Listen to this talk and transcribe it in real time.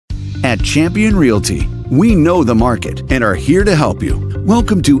At Champion Realty, we know the market and are here to help you.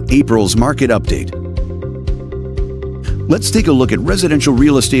 Welcome to April's Market Update. Let's take a look at residential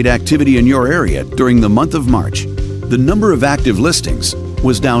real estate activity in your area during the month of March. The number of active listings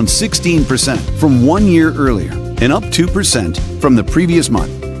was down 16% from 1 year earlier and up 2% from the previous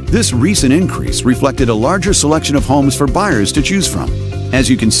month. This recent increase reflected a larger selection of homes for buyers to choose from.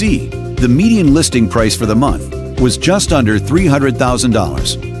 As you can see, the median listing price for the month was just under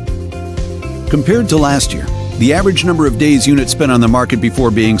 $300,000. Compared to last year, the average number of days units spent on the market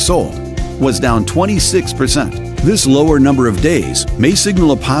before being sold was down 26%. This lower number of days may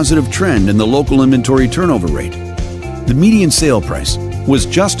signal a positive trend in the local inventory turnover rate. The median sale price was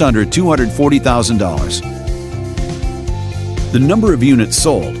just under $240,000. The number of units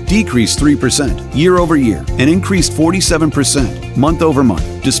sold decreased 3% year over year and increased 47% month over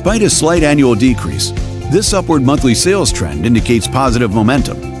month. Despite a slight annual decrease, this upward monthly sales trend indicates positive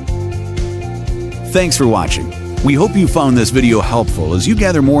momentum. Thanks for watching. We hope you found this video helpful as you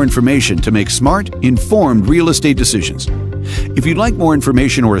gather more information to make smart, informed real estate decisions. If you'd like more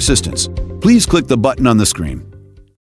information or assistance, please click the button on the screen.